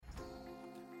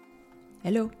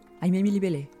Hello, I'm Emily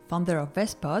Bellet, founder of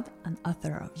VestPod and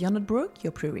author of You're Not Broke,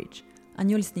 You're Pre-Rich,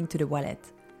 and you're listening to The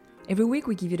Wallet. Every week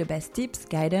we give you the best tips,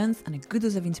 guidance, and a good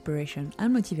dose of inspiration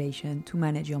and motivation to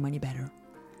manage your money better.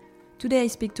 Today I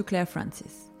speak to Clare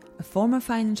Francis, a former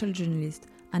financial journalist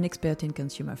and expert in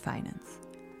consumer finance.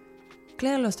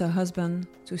 Clare lost her husband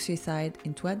to suicide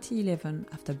in 2011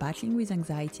 after battling with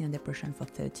anxiety and depression for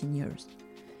 13 years.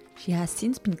 She has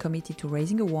since been committed to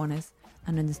raising awareness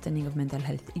and understanding of mental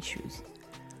health issues.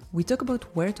 We talk about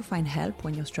where to find help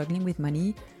when you're struggling with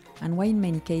money and why in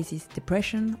many cases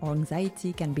depression or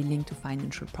anxiety can be linked to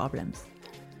financial problems.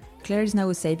 Clare is now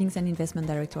a savings and investment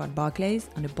director at Barclays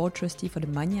and a board trustee for the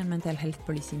Money and Mental Health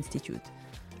Policy Institute.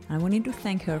 And I wanted to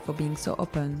thank her for being so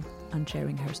open and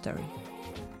sharing her story.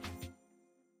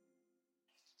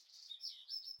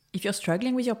 If you're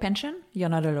struggling with your pension, you're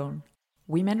not alone.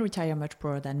 Women retire much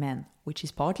poorer than men, which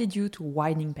is partly due to a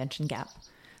widening pension gap.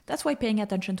 That's why paying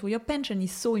attention to your pension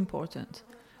is so important.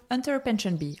 Enter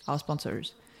PensionBee, our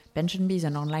sponsors. PensionBee is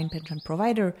an online pension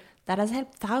provider that has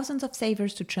helped thousands of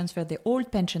savers to transfer their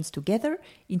old pensions together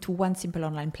into one simple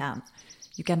online plan.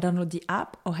 You can download the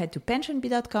app or head to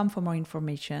pensionbee.com for more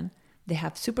information. They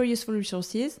have super useful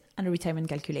resources and a retirement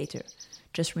calculator.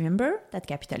 Just remember that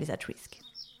capital is at risk.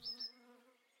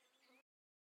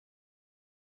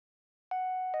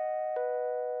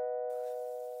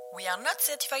 We are not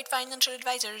certified financial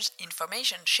advisors.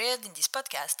 Information shared in this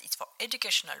podcast is for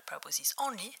educational purposes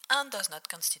only and does not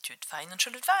constitute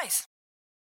financial advice.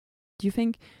 Do you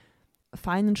think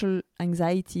financial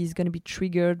anxiety is going to be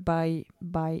triggered by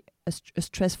a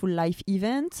stressful life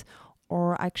event,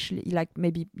 or actually like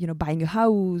maybe buying a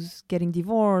house, getting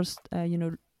divorced,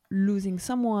 losing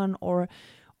someone, or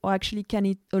actually can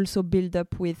it also build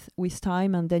up with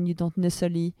time and then you don't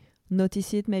necessarily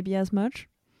notice it maybe as much?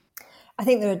 I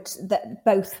think that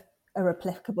both are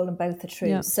applicable and both are true.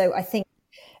 Yeah. So I think,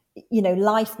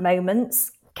 life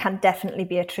moments can definitely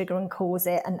be a trigger and cause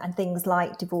it. And things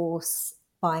like divorce,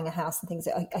 buying a house and things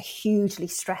are hugely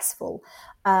stressful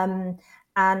and,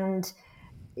 can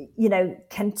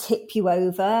tip you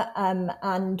over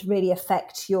and really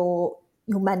affect your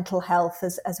mental health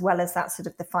as well as that sort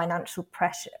of the financial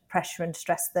pressure and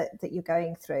stress that you're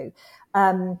going through.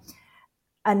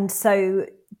 And so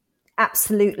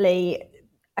absolutely,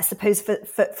 I suppose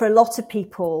for a lot of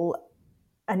people,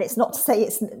 and it's not to say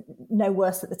it's no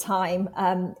worse at the time,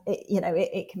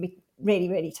 it can be really,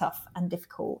 really tough and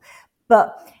difficult,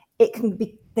 but they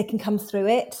can come through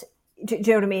it. Do you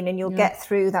know what I mean? And you'll get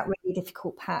through that really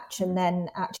difficult patch, and then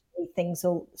actually things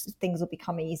will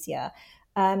become easier.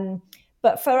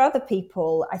 But for other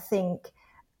people, I think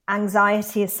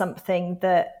anxiety is something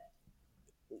that,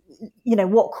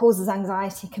 what causes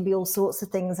anxiety can be all sorts of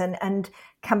things and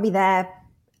can be there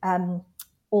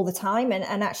all the time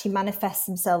and actually manifest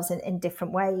themselves in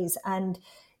different ways. And,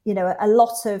 a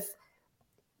lot of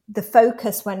the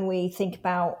focus when we think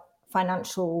about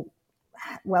financial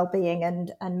well-being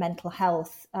and mental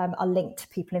health are linked to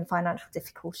people in financial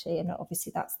difficulty. And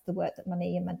obviously that's the work that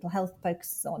Money and Mental Health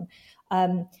focuses on.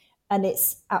 And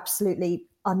it's absolutely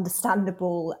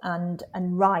understandable and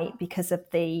right because of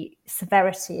the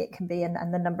severity it can be and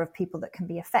the number of people that can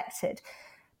be affected.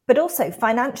 But also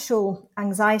financial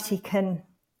anxiety can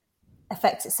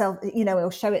affect itself,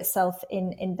 it'll show itself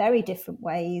in very different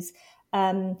ways.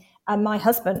 And my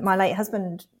late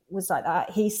husband was like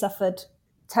that. He suffered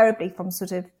terribly from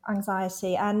sort of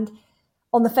anxiety and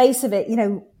on the face of it,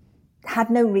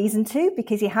 had no reason to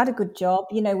because he had a good job.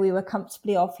 We were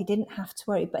comfortably off. He didn't have to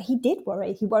worry, but he did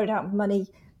worry. He worried out money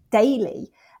daily.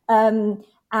 And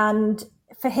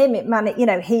for him,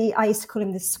 I used to call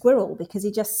him the squirrel because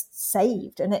he just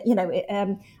saved. And,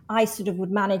 I sort of would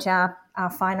manage our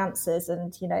finances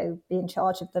and, be in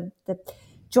charge of the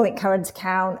joint current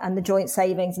account and the joint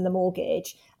savings and the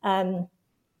mortgage. And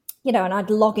I'd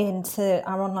log into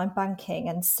our online banking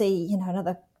and see,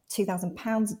 another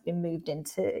 £2,000 had been moved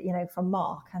into, from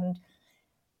Mark. And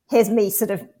here's me sort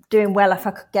of doing well if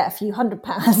I could get a few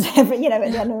 £100 every, at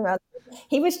the end of the month.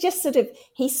 He was just sort of,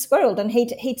 he squirreled and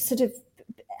he'd sort of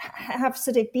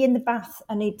be in the bath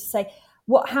and he'd say,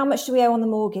 how much do we owe on the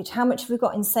mortgage? How much have we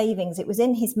got in savings? It was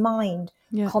in his mind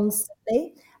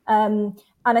constantly. And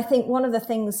I think one of the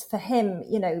things for him,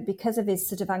 because of his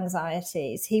sort of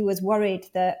anxieties, he was worried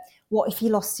that what if he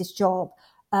lost his job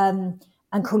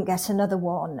and couldn't get another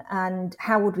one? And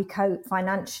how would we cope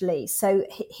financially? So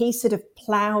he sort of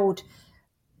ploughed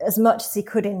as much as he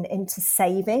could into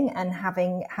saving and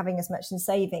having as much in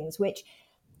savings, which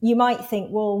you might think,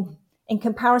 well, in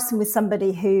comparison with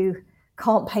somebody who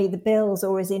can't pay the bills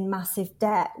or is in massive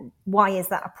debt, why is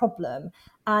that a problem?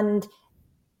 And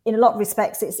in a lot of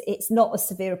respects, it's not as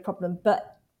severe a problem,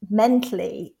 but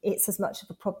mentally it's as much of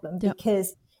a problem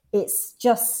because it's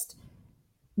just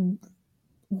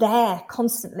there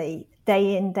constantly,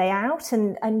 day in, day out.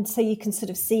 And so you can sort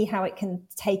of see how it can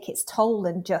take its toll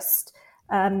and just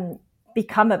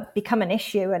become an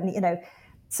issue. And,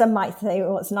 some might say,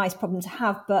 oh, it's a nice problem to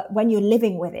have. But when you're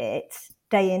living with it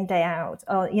day in, day out,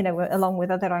 or, along with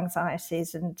other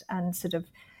anxieties and sort of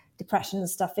depression and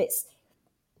stuff, it's,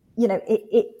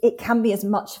 it can be as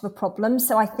much of a problem.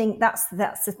 So I think that's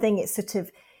the thing. It's sort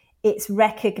of, it's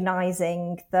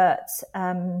recognizing that,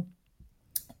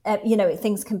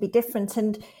 things can be different.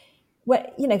 And,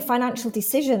 financial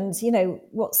decisions,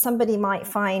 what somebody might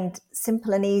find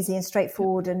simple and easy and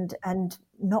straightforward and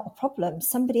not a problem,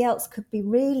 somebody else could be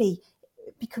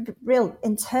real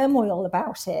in turmoil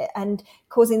about it and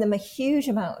causing them a huge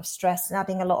amount of stress and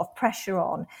adding a lot of pressure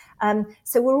on.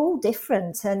 So we're all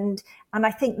different. And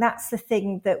I think that's the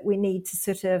thing that we need to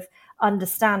sort of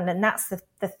understand. And that's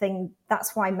the thing,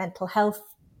 that's why mental health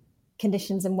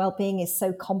conditions and well-being is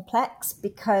so complex,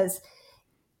 because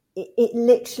it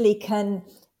literally can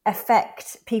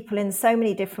affect people in so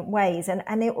many different ways. And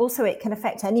it can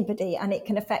affect anybody, and it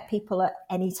can affect people at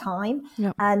any time.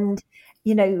 Yep. And,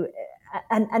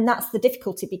 and that's the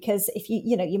difficulty, because if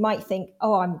you might think,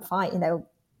 oh, I'm fine,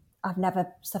 I've never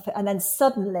suffered. And then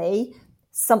suddenly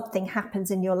something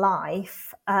happens in your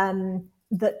life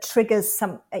that triggers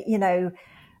something,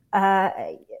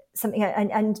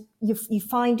 and you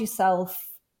find yourself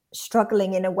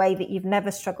struggling in a way that you've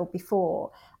never struggled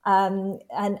before.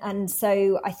 And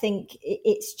so I think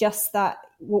it's just that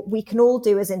what we can all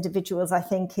do as individuals, I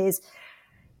think, is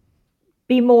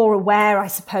be more aware, I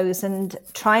suppose, and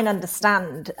try and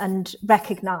understand and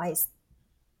recognize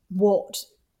what,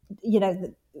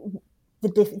 the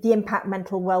impact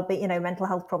mental well-being, mental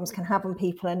health problems can have on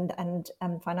people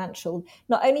and financial,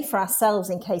 not only for ourselves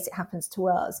in case it happens to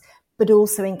us, but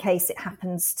also in case it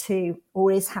happens to,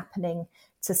 or is happening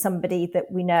to, somebody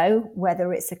that we know,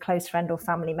 whether it's a close friend or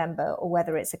family member, or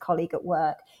whether it's a colleague at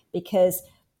work. Because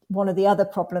one of the other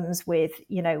problems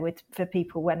for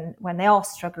people when they are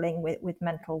struggling with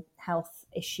mental health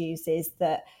issues is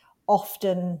that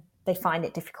often they find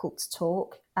it difficult to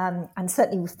talk. And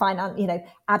certainly with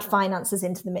add finances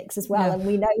into the mix as well. Yeah. And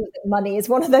we know that money is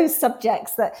one of those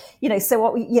subjects that, so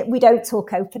what we don't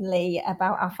talk openly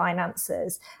about our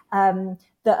finances,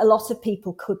 that a lot of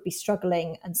people could be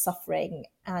struggling and suffering,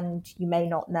 and you may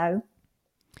not know.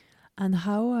 And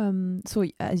how, so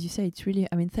as you say, it's really,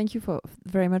 thank you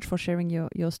very much for sharing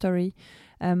your story.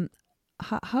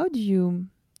 How do you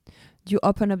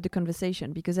open up the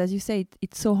conversation? Because as you say,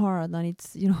 it's so hard, and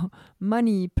it's,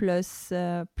 money plus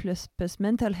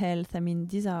mental health.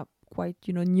 These are quite,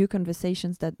 new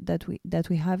conversations that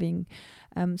we're having.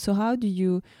 So how do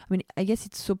you, I guess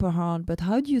it's super hard, but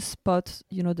how do you spot,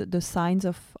 the signs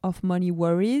of money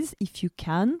worries, if you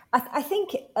can? I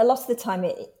think a lot of the time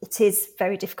it is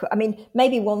very difficult.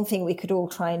 Maybe one thing we could all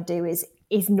try and do is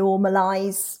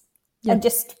normalize, and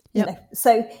just,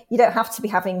 so you don't have to be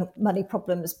having money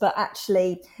problems, but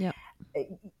actually,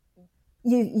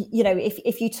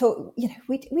 if you talk,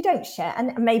 we don't share,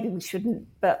 and maybe we shouldn't,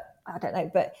 but I don't know,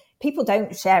 but people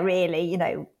don't share really,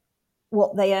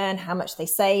 what they earn, how much they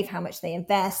save, how much they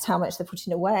invest, how much they're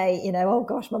putting away, oh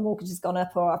gosh, my mortgage has gone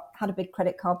up, or I've had a big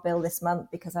credit card bill this month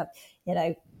because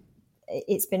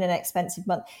it's been an expensive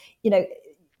month.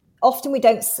 Often we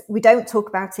don't talk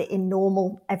about it in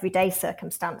normal everyday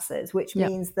circumstances, which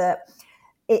means that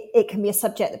it can be a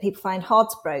subject that people find hard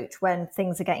to broach when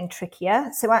things are getting trickier.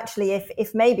 So actually,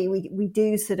 if maybe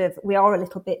we are a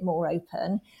little bit more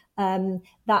open,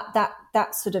 that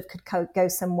sort of could go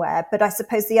somewhere. But I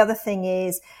suppose the other thing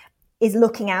is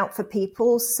looking out for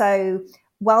people. So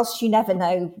whilst you never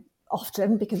know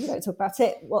often, because we don't talk about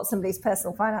it, what somebody's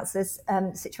personal finances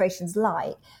situation's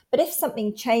like, but if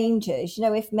something changes,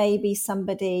 if maybe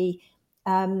somebody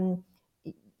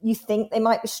you think they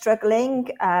might be struggling,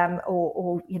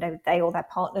 or they or their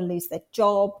partner lose their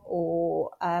job, or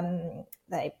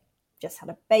they just had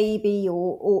a baby,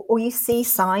 or you see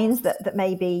signs that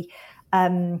maybe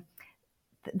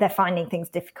they're finding things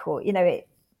difficult,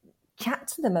 chat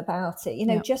to them about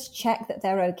it, just check that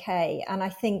they're okay. And I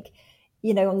think,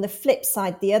 on the flip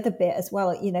side, the other bit as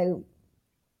well,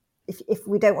 if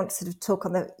we don't want to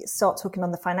sort of start talking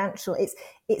on the financial,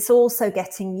 it's also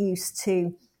getting used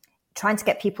to trying to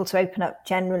get people to open up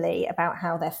generally about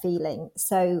how they're feeling.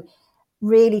 So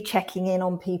really checking in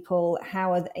on people,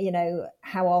 how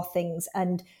are things,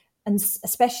 and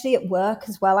especially at work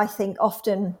as well. I think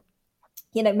often,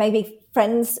 maybe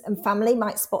friends and family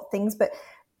might spot things, but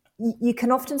you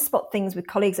can often spot things with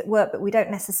colleagues at work, but we don't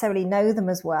necessarily know them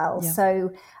as well. Yeah.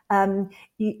 So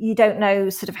you don't know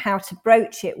sort of how to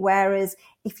broach it. Whereas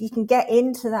if you can get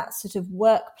into that sort of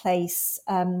workplace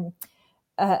of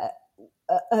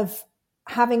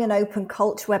having an open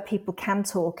culture where people can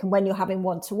talk, and when you're having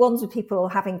one-to-ones with people or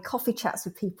having coffee chats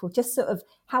with people, just sort of,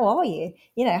 how are you?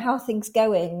 You know, how are things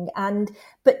going? And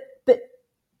but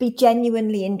be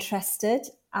genuinely interested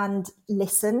and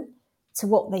listen to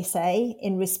what they say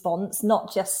in response,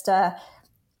 not just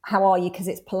how are you, because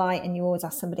it's polite and you always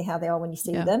ask somebody how they are when you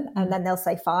see them, and then they'll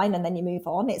say fine, and then you move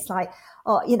on. It's like,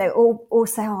 oh, you know, or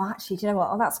say, oh, actually, do you know what?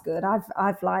 Oh, that's good.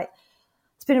 I've like,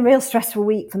 it's been a real stressful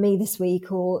week for me this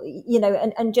week, or, you know,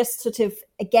 and just sort of,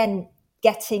 again,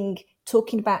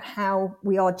 talking about how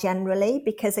we are generally,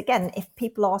 because again, if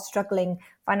people are struggling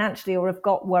financially or have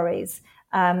got worries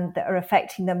that are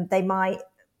affecting them, they might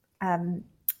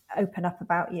open up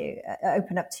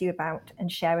to you about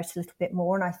and share it a little bit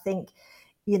more. And I think,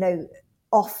 you know,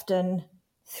 often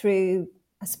through,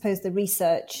 I suppose, the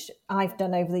research I've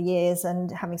done over the years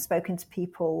and having spoken to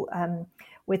people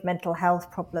with mental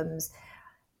health problems,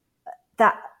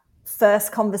 that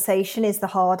first conversation is the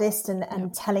hardest,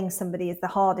 and telling somebody is the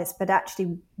hardest. But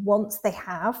actually, once they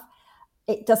have,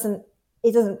 it doesn't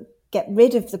get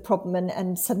rid of the problem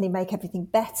and suddenly make everything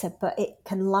better, but it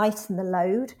can lighten the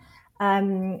load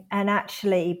and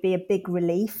actually be a big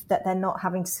relief that they're not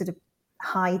having to sort of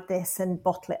hide this and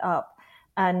bottle it up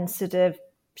and sort of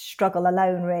struggle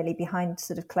alone, really, behind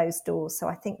sort of closed doors. So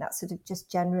I think that sort of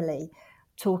just generally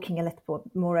talking a little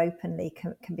bit more openly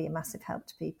can be a massive help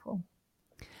to people.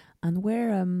 And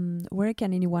where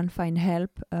can anyone find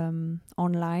help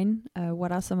online?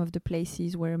 What are some of the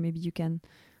places where maybe you can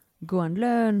go and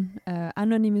learn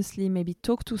anonymously, maybe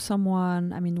talk to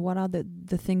someone? I mean, what are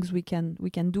the things we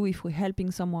can do if we're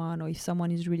helping someone, or if someone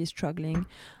is really struggling?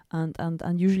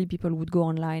 And usually people would go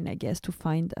online, I guess, to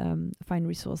find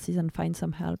resources and find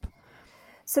some help.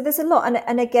 So there's a lot,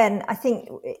 and again, I think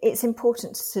it's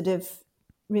important to sort of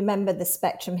remember the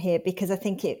spectrum here, because I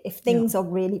think if things are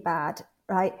really bad,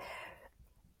 right,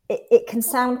 it can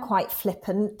sound quite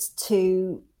flippant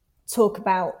to talk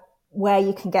about where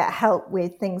you can get help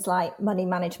with things like money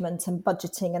management and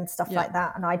budgeting and stuff like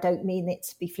that. And I don't mean it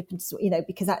to be flippant, you know,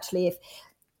 because actually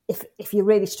if you're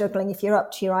really struggling, if you're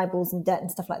up to your eyeballs in debt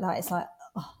and stuff like that, it's like,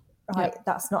 oh, right,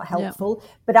 that's not helpful.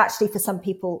 But actually for some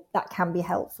people that can be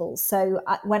helpful. So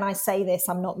when I say this,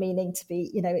 I'm not meaning to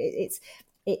be, you know,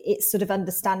 it's sort of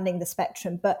understanding the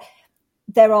spectrum, but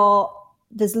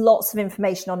there's lots of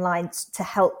information online to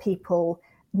help people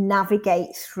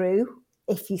navigate through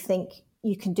if you think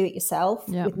you can do it yourself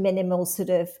with minimal sort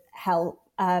of help.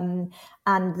 And,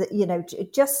 you know,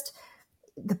 just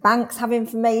the banks have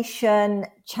information,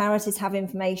 charities have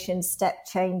information, Step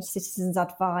Change, Citizens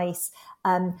Advice,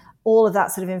 all of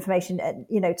that sort of information,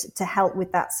 you know, to help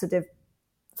with that sort of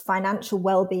financial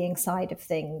well-being side of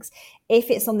things.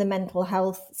 If it's on the mental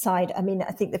health side, I mean,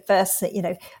 I think the first, you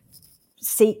know,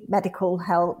 seek medical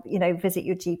help, you know, visit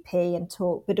your GP and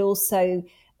talk, but also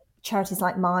charities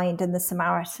like Mind and the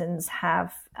Samaritans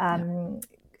have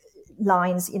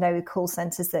lines, you know, call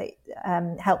centres, that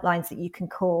helplines that you can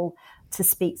call to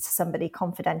speak to somebody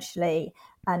confidentially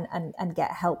and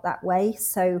get help that way.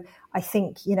 So I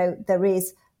think, you know, there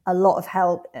is a lot of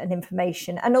help and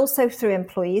information, and also through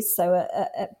employees. So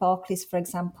at Barclays, for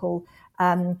example,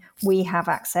 we have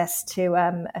access to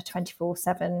a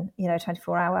 24/7, you know,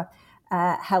 24-hour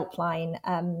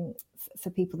helpline for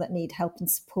people that need help and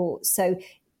support. So,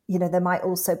 you know, there might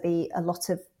also be a lot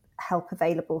of help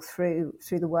available through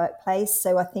the workplace.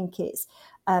 So I think it's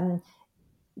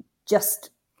just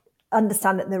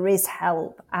understand that there is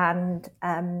help, and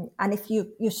if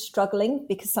you're struggling,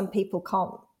 because some people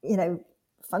can't, you know,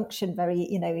 function very,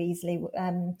 you know, easily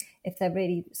if they're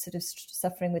really sort of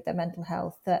suffering with their mental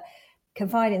health, that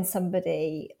confide in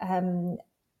somebody and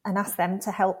ask them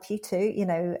to help you too, you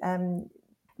know,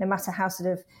 no matter how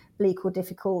sort of bleak or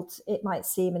difficult it might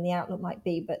seem and the outlook might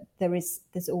be, but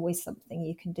there's always something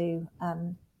you can do,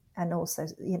 and also,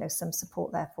 you know, some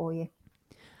support there for you.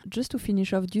 Just to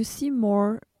finish off, do you see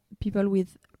more people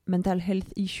with mental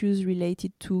health issues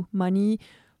related to money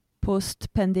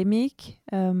post-pandemic?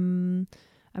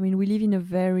 I mean, we live in a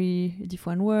very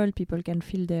different world. People can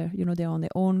feel they're on their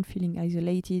own, feeling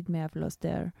isolated, may have lost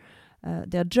their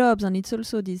jobs, and it's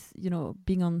also this, you know,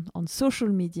 being on social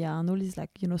media and all this, like,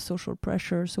 you know, social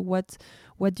pressure. So what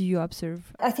do you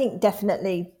observe? I think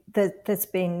definitely there's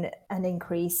been an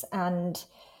increase, and,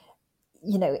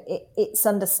 you know, it's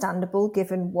understandable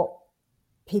given what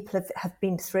people have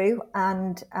been through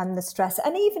and the stress,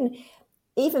 and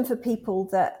even for people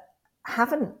that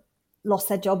haven't lost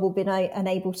their job or been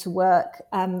unable to work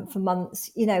for months.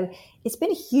 It's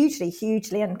been a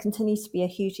hugely and continues to be a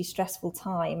hugely stressful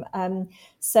time.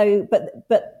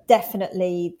 But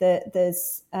definitely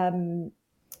there's been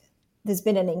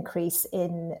an increase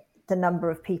in the number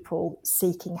of people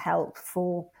seeking help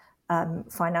for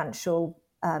financial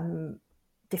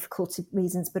difficulty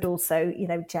reasons, but also,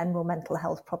 general mental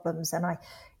health problems. And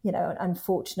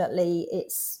unfortunately,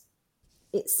 it's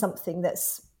something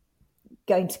that's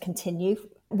going to continue,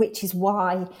 which is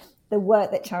why the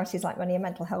work that charities like Money and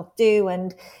Mental Health do,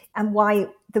 and why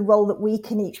the role that we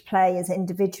can each play as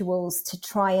individuals to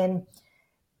try and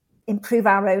improve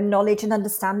our own knowledge and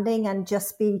understanding, and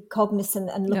just be cognizant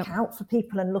and look out for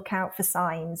people and look out for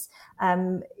signs.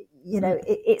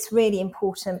 It's really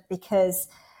important, because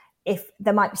if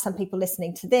there might be some people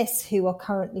listening to this who are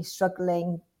currently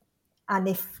struggling, and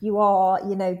if you are,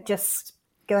 just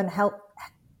go and help.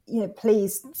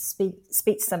 Please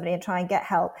speak to somebody and try and get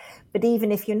help. But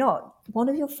even if you're not, one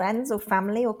of your friends or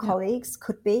family or colleagues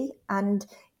could be, and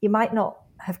you might not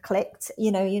have clicked,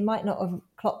 you might not have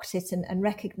clocked it and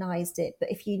recognized it. But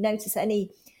if you notice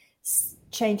any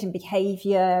change in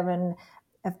behavior and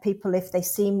of people, if they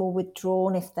seem more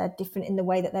withdrawn, if they're different in the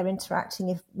way that they're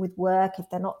interacting with work, if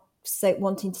they're not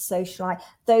wanting to socialize,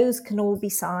 those can all be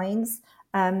signs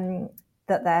that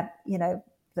they're,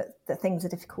 that things are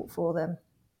difficult for them.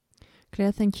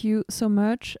 Claire, thank you so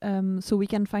much. So we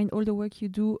can find all the work you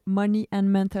do,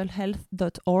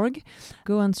 moneyandmentalhealth.org.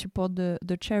 Go and support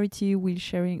the charity. We'll be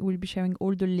sharing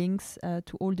all the links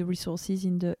to all the resources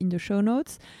in the show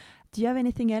notes. Do you have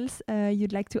anything else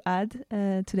you'd like to add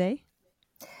today?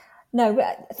 No,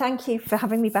 thank you for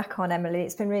having me back on, Emily.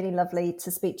 It's been really lovely to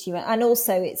speak to you. And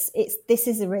also, this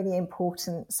is a really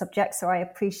important subject, so I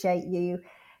appreciate you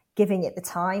giving it the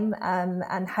time.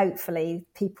 And hopefully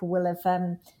people will have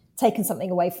taken something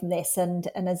away from this. And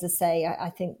as I say, I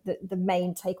think that the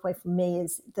main takeaway from me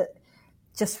is that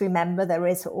just remember there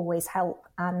is always help.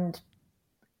 And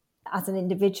as an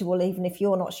individual, even if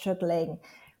you're not struggling,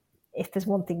 if there's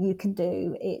one thing you can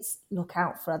do, it's look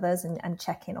out for others and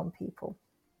check in on people.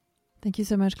 Thank you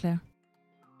so much, Claire.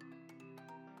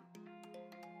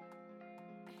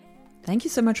 Thank you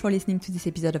so much for listening to this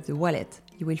episode of The Wallet.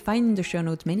 You will find in the show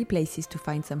notes many places to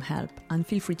find some help, and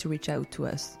feel free to reach out to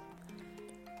us.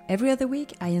 Every other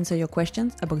week, I answer your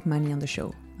questions about money on the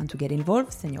show. And to get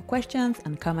involved, send your questions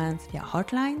and comments via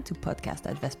Hotline to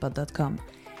podcast@vestpod.com.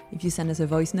 If you send us a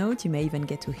voice note, you may even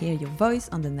get to hear your voice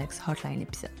on the next Hotline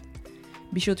episode.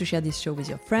 Be sure to share this show with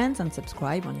your friends and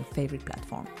subscribe on your favorite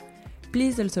platform.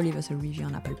 Please also leave us a review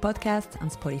on Apple Podcasts and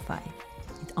Spotify.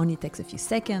 It only takes a few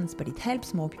seconds, but it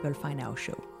helps more people find our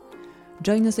show.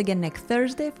 Join us again next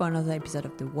Thursday for another episode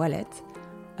of The Wallet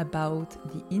about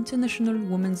the International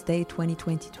Women's Day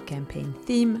 2022 campaign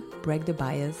theme, Break the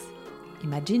Bias,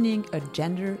 Imagining a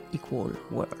Gender Equal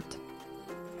World.